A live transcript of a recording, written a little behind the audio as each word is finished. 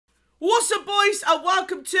What's up, boys, and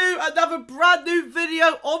welcome to another brand new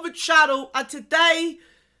video on the channel. And today,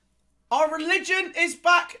 our religion is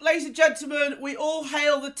back, ladies and gentlemen. We all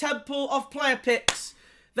hail the temple of player picks.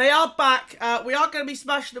 They are back. We are going to be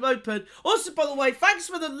smashing them open. Also, by the way, thanks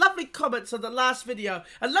for the lovely comments on the last video.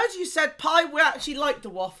 And loads of you said, Pi, we actually like the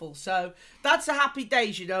waffle. So, that's a happy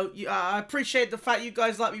days, you know. I appreciate the fact you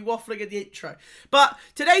guys like me waffling in the intro. But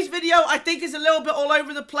today's video, I think, is a little bit all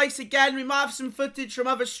over the place again. We might have some footage from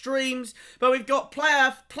other streams. But we've got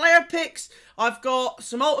player picks. I've got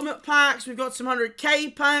some ultimate packs. We've got some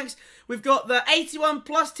 100k packs. We've got the 81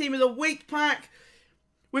 plus team of the week pack.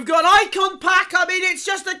 We've got an icon pack. I mean, it's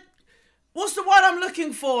just a... What's the word I'm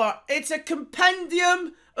looking for? It's a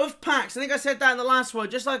compendium of packs. I think I said that in the last one.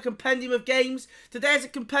 Just like a compendium of games. Today's a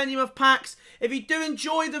compendium of packs. If you do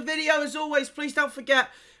enjoy the video, as always, please don't forget,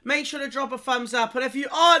 make sure to drop a thumbs up. And if you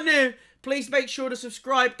are new, please make sure to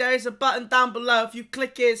subscribe. There is a button down below. If you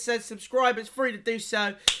click it, it says subscribe. It's free to do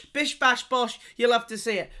so. Bish, bash, bosh. You'll love to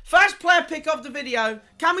see it. First player pick of the video.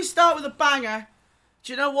 Can we start with a banger?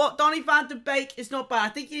 Do you know what? Donny van de Beek is not bad. I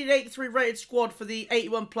think you need an 83 rated squad for the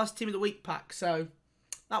 81 plus team of the week pack. So,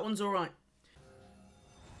 that one's alright.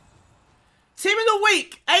 Team of the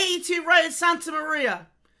week. 82 rated Santa Maria.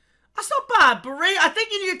 That's not bad, Barry. I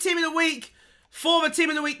think you need a team of the week for the team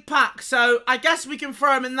of the week pack. So, I guess we can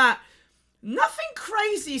throw him in that. Nothing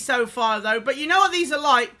crazy so far, though. But you know what these are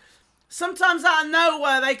like? Sometimes out of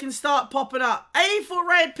nowhere, they can start popping up. 84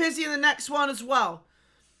 rated Pizzy in the next one as well.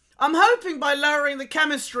 I'm hoping by lowering the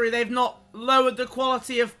chemistry, they've not lowered the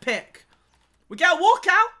quality of pick. We get a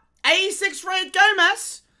walkout. 86 rated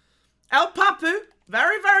Gomez. El Papu.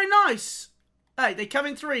 Very, very nice. Hey, they come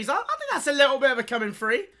in threes. I think that's a little bit of a coming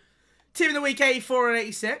free. Team of the week, 84 and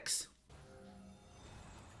 86.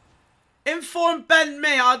 Informed Ben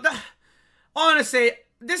Mee. Honestly,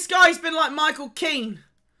 this guy's been like Michael Keane.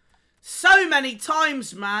 So many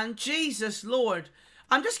times, man. Jesus Lord.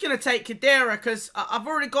 I'm just going to take Khedira because I've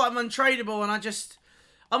already got him untradeable and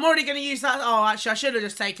I'm already going to use that. Oh, actually, I should have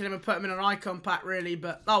just taken him and put him in an icon pack, really,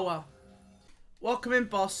 but oh well. Welcome in,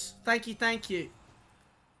 boss. Thank you, thank you.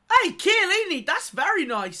 Hey, Chiellini, that's very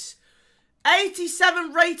nice.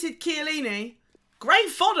 87 rated Chiellini. Great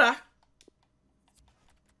fodder.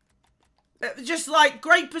 Just like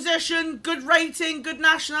great position, good rating, good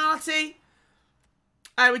nationality.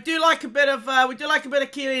 We do like a bit of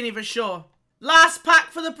Chiellini for sure. Last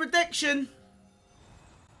pack for the prediction.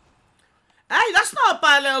 Hey, that's not a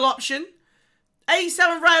bad little option.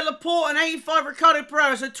 87 Ray Laporte and 85 Ricardo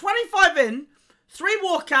Pereira. So 25 in, 3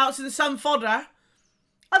 walkouts in some fodder.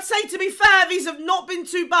 I'd say, to be fair, these have not been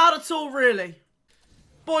too bad at all, really.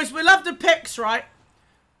 Boys, we love the picks, right?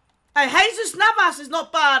 Hey, Jesus Navas is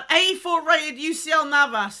not bad. 84 rated UCL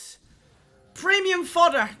Navas. Premium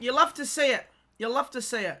fodder. You'll love to see it. You'll love to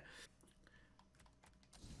see it.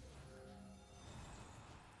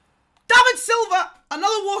 David Silva,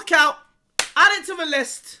 another walkout. Add it to the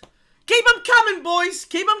list. Keep them coming, boys.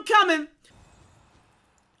 Keep them coming.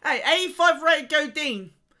 Hey, 85 rated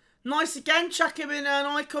Godin. Nice again. Chuck him in an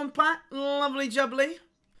icon pack. Lovely jubbly.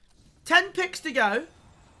 10 picks to go.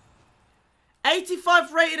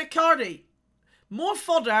 85 rated Icardi. More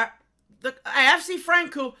fodder. FC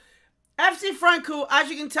Franco, as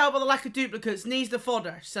you can tell by the lack of duplicates, needs the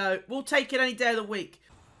fodder. So, we'll take it any day of the week.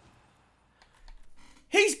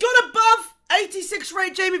 He's got above 86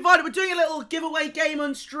 rated Jamie Vardy. We're doing a little giveaway game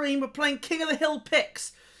on stream. We're playing King of the Hill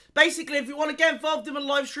picks. Basically, if you want to get involved in a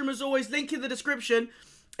live stream, as always, link in the description.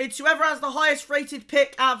 It's whoever has the highest rated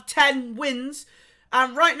pick out of 10 wins.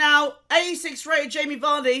 And right now, 86 rated Jamie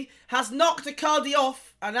Vardy has knocked Icardi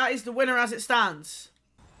off. And that is the winner as it stands.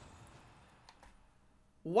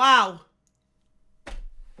 Wow.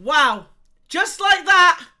 Wow. Just like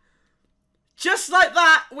that. Just like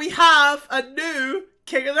that, we have a new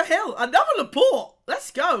King of the Hill. Another Laporte.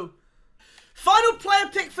 Let's go. Final player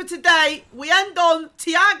pick for today. We end on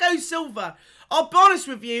Thiago Silva. I'll be honest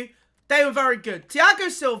with you, they were very good. Thiago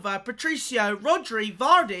Silva, Patricio, Rodri,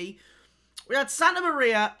 Vardy. We had Santa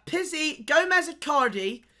Maria, Pizzi, Gomez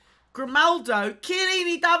Icardi, Grimaldo,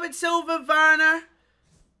 Chiellini, David Silva, Werner,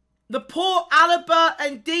 Laporte, Alaba,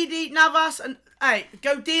 and Didi, Navas. And hey,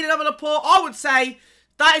 Godin and Laporte. I would say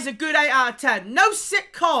that is a good 8 out of 10. No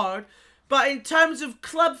sick card, but in terms of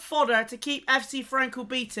club fodder to keep FC Franco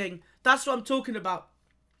beating, that's what I'm talking about.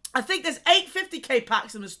 I think there's 8 50k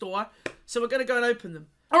packs in the store, so we're going to go and open them.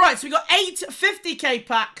 Alright, so we got 8 50k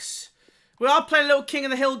packs. We are playing a little King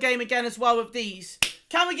of the Hill game again as well with these.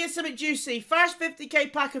 Can we get something juicy? First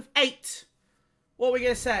 50k pack of 8. What are we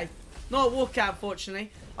going to say? Not a walkout,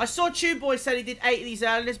 unfortunately. I saw Tube Boy said he did 8 of these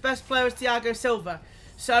earlier. His best player was Thiago Silva.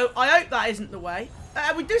 So I hope that isn't the way.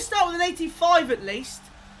 We do start with an 85 at least.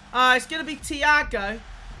 It's going to be Thiago.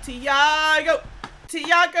 Thiago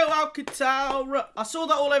Alcantara. I saw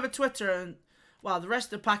that all over Twitter, and well, the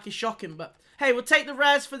rest of the pack is shocking. But hey, we'll take the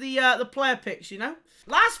rares for the player picks, you know.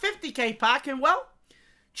 Last 50k pack, and well,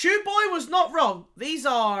 Chew Boy was not wrong. These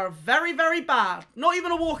are very, very bad. Not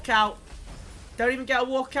even a walkout. Don't even get a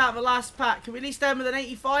walkout in the last pack. Can we at least end with an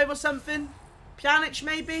 85 or something? Pjanic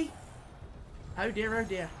maybe? Oh dear, oh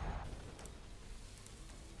dear.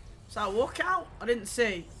 Is that a walkout? I didn't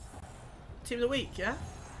see. Team of the week, yeah?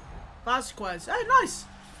 Vasquez. Oh, nice.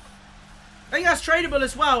 I think that's tradable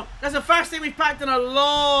as well. That's the first thing we've packed in a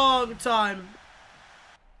long time.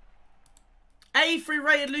 83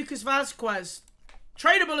 rated Lucas Vasquez.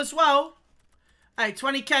 Tradable as well. Hey,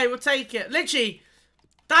 20k, we'll take it. Literally,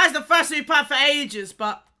 that is the first thing we packed for ages,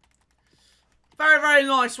 but very, very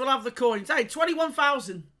nice. We'll have the coins. Hey,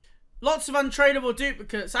 21,000. Lots of untradeable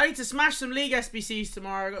duplicates. I need to smash some League SBCs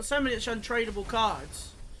tomorrow. I've got so many untradeable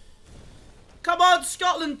cards. Come on,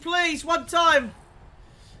 Scotland, please. One time.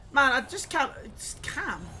 Man, I just can't. It's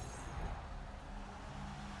Cam.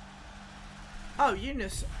 Oh,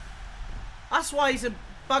 Eunice. That's why he's a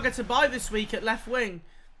bugger to buy this week at left wing.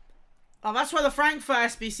 Oh, that's why the Frankfurt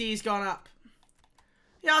SBC has gone up.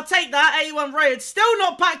 Yeah, I'll take that. 81 rated. Still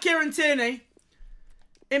not pack Kieran Tierney.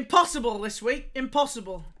 Impossible this week.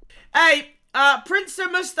 Impossible. Hey, Prince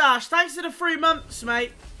and Moustache. Thanks for the 3 months,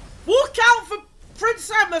 mate. Walk out for Prince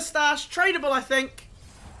and Moustache. Tradable, I think.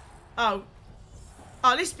 Oh.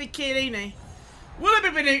 Oh, this be Chiellini. Will it be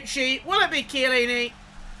Bonucci? Will it be Chiellini?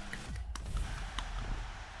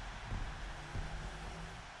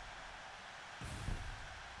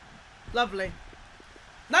 Lovely.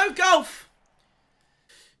 No golf.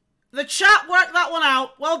 The chat worked that one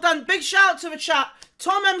out. Well done. Big shout out to the chat.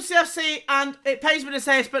 Tom MCFC, and it pays me to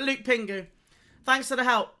say this, but Luke Pingu. Thanks for the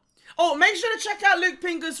help. Oh, make sure to check out Luke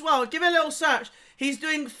Pingu as well. Give it a little search. He's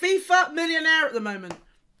doing FIFA Millionaire at the moment,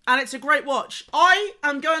 and it's a great watch. I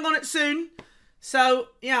am going on it soon, so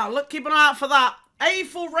yeah, look, keep an eye out for that.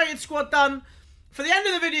 84 rated squad done. For the end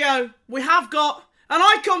of the video, we have got an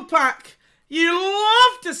icon pack. You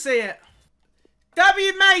love to see it.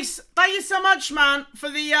 W Mace, thank you so much, man, for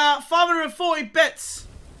the 540 bits.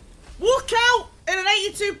 Walk out in an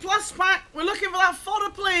 82 plus pack. We're looking for that fodder,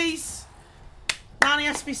 please. Nani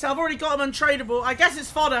SBC. I've already got them untradeable. I guess it's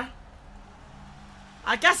fodder.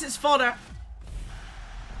 I guess it's fodder.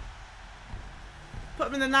 Put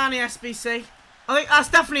them in the Nani SBC. I think that's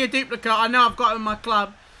definitely a duplicate. I know I've got them in my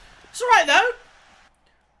club. It's alright, though.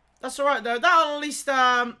 That's alright, though. That'll at least,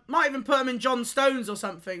 might even put him in John Stones or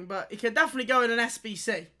something, but he could definitely go in an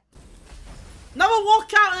SBC. Another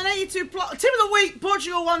walkout in an 82 plus. Team of the week,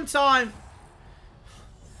 Portugal one time.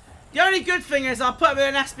 The only good thing is I put him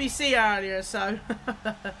in an SBC earlier, so.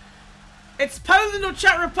 It's Poland or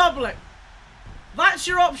Czech Republic. That's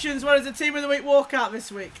your options when it's a team of the week walkout this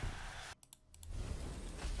week.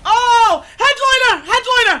 Oh! Headliner!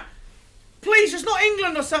 Headliner! Please, just not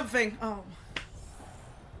England or something. Oh.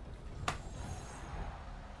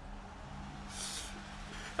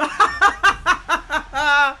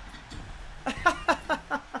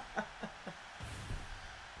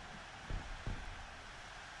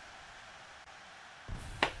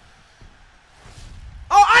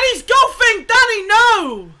 Oh, and he's golfing! Danny,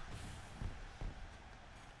 no!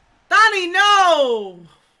 Danny, no!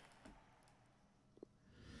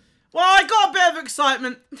 Well, I got a bit of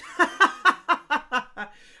excitement.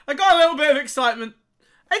 I got a little bit of excitement.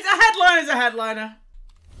 It's a headliner, it's a headliner.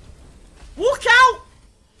 Walk out!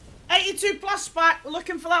 82 plus pack. We're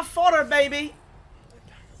looking for that fodder, baby.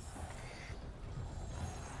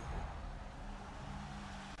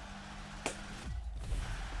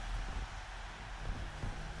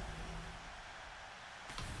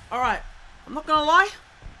 Alright. I'm not gonna lie.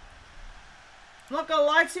 I'm not gonna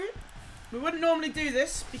lie to you. We wouldn't normally do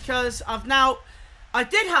this because I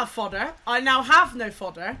did have fodder. I now have no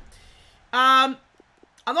fodder. I'm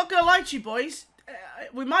not gonna lie to you, boys.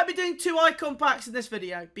 We might be doing 2 icon packs in this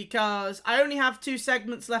video because I only have 2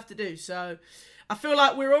 segments left to do. So I feel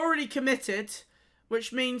like we're already committed,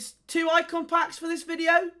 which means 2 icon packs for this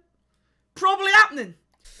video. Probably happening.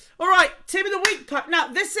 Alright, team of the week pack. Now,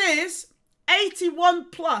 this is 81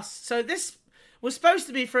 plus. So this was supposed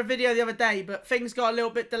to be for a video the other day, but things got a little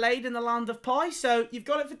bit delayed in the land of pie. So you've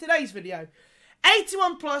got it for today's video.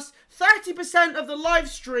 81 plus, 30% of the live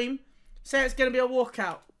stream say it's going to be a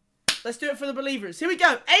walkout. Let's do it for the believers. Here we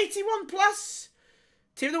go. 81 plus.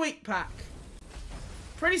 Team of the week pack.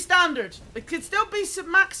 Pretty standard. It could still be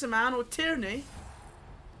Maximan or Tierney.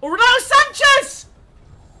 Or Ronaldo Sanchez!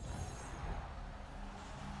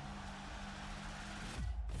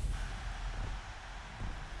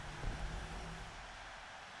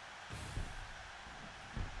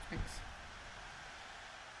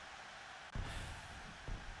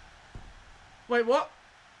 Wait, what?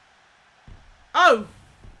 Oh!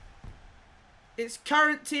 It's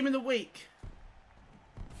current team of the week.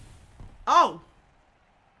 Oh!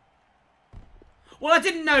 Well, I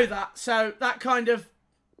didn't know that, so that kind of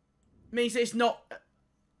means it's not...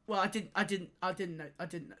 Well, I didn't know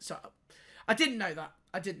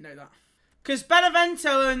that. Because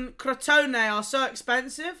Benevento and Crotone are so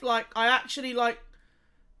expensive, like, I actually, like,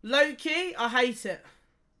 low-key, I hate it.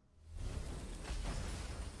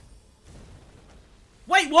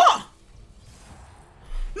 Wait, what?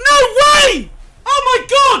 No way! Oh my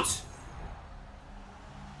god!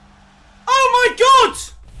 Oh my god!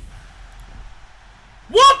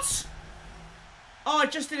 What? Oh, I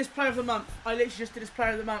just did his player of the month. I literally just did his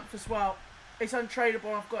player of the month as well. It's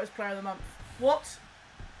untradeable. I've got his player of the month. What?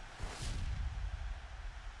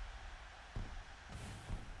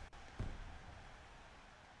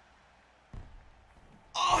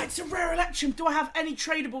 Oh, it's a rare election. Do I have any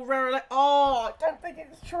tradable rare election? Oh, I don't think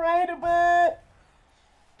it's tradable.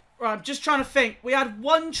 Right, I'm just trying to think. We had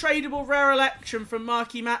one tradable rare election from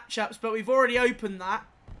marquee matchups, but we've already opened that.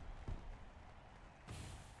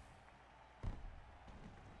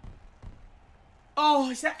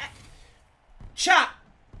 Oh, is that... Chat.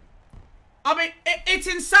 I mean, it's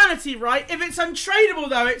insanity, right? If it's untradeable,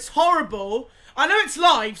 though, it's horrible. I know it's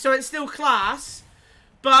live, so it's still class.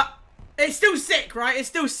 But it's still sick, right? It's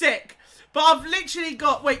still sick. But I've literally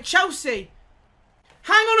got... Wait, Chelsea.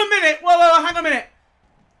 Hang on a minute. Whoa, hang on a minute.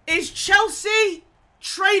 Is Chelsea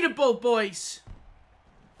tradable, boys?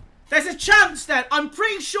 There's a chance then. I'm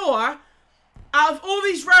pretty sure out of all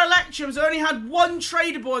these rare elections, I only had one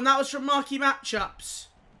tradable, and that was from marquee matchups.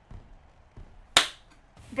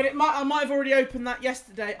 But I might have already opened that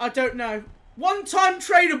yesterday. I don't know. One time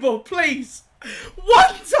tradable, please.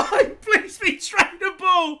 One time, please be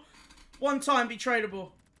tradable. One time be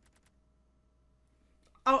tradable.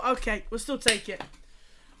 Oh, okay. We'll still take it.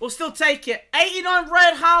 We'll still take it. 89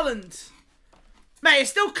 red Haaland. Mate,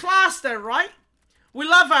 it's still class though, right? We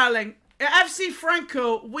love Erling. At FC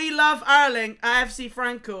Franco, we love Erling at FC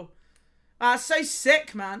Franco. That's so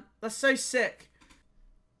sick, man. That's so sick.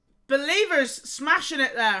 Believers smashing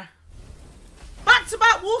it there.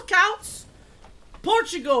 Back-to-back walkouts.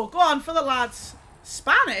 Portugal. Go on for the lads.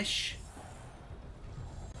 Spanish.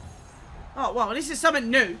 Oh, well, this is something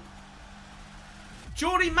new.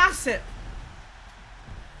 Jordi Massip.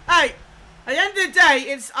 Hey, at the end of the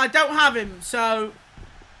day, I don't have him, so...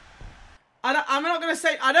 I'm not going to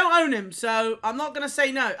say... I don't own him, so I'm not going to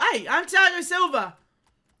say no. Hey, Thiago Silva.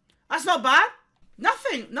 That's not bad.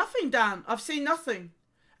 Nothing, Dan. I've seen nothing.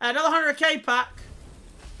 Another 100k pack.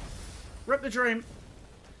 Rip the dream.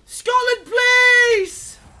 Scotland,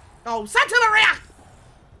 please! Oh, Santa Maria!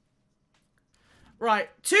 Right,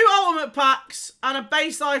 2 ultimate packs and a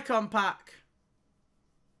base icon pack.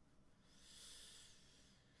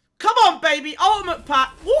 Come on, baby. Ultimate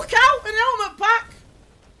pack. Walk out in the ultimate pack.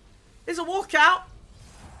 There's a walkout.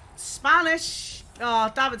 Spanish.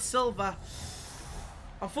 Oh, David Silva.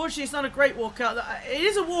 Unfortunately, it's not a great walkout. It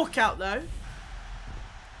is a walkout, though.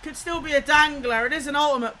 Could still be a dangler. It is an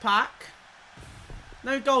ultimate pack.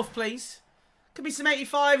 No golf, please. Could be some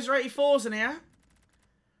 85s or 84s in here.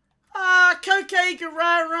 Koke,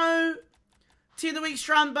 Guerrero. Team of the Week,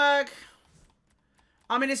 Strandberg.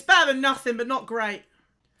 I mean, it's better than nothing, but not great.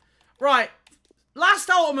 Right, last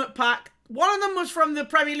ultimate pack. One of them was from the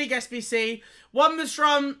Premier League SBC. One was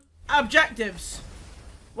from Objectives.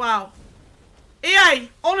 Wow. EA,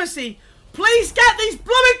 honestly, please get these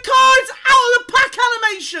blooming cards out of the pack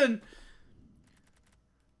animation.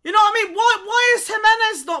 You know what I mean? Why is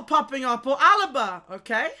Jimenez not popping up, or Alaba?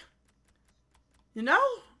 Okay. You know?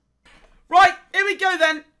 Right, here we go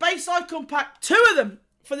then. Base icon pack. 2 of them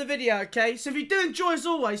for the video, okay? So if you do enjoy, as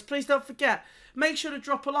always, please don't forget. Make sure to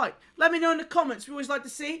drop a like. Let me know in the comments. We always like to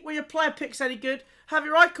see were your player picks any good. Have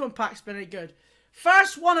your icon packs been any good?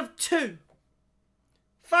 First one of 2.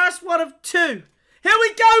 First one of 2. Here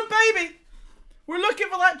we go, baby. We're looking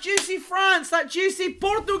for that juicy France, that juicy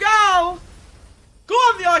Portugal. Go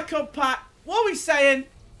on the icon pack. What are we saying?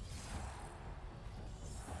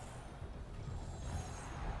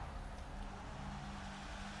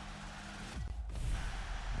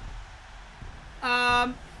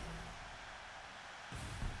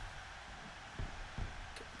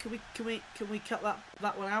 Can we cut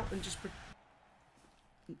that one out and just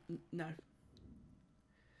no.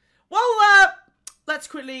 Well, let's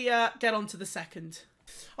quickly get on to the second.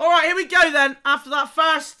 All right, here we go then. After that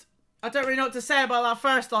first I don't really know what to say about that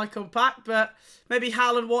first icon pack, but maybe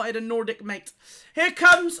Haaland wanted a Nordic mate. Here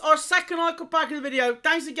comes our second icon pack of the video.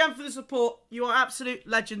 Thanks again for the support. You are absolute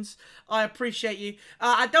legends. I appreciate you.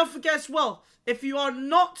 And don't forget as well, if you are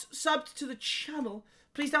not subbed to the channel,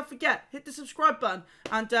 please don't forget, hit the subscribe button.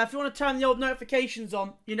 And if you want to turn the old notifications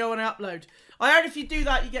on, you know when I upload. I heard if you do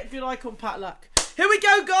that, you get good icon pack luck. Here we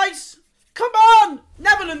go, guys. Come on.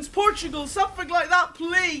 Netherlands, Portugal, something like that,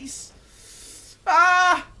 please.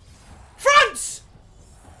 France!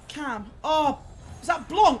 Cam. Oh, is that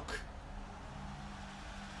Blanc?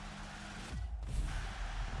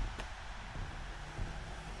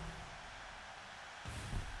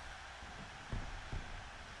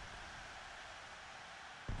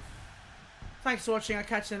 Thanks for watching. I'll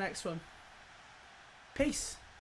catch you in the next one. Peace.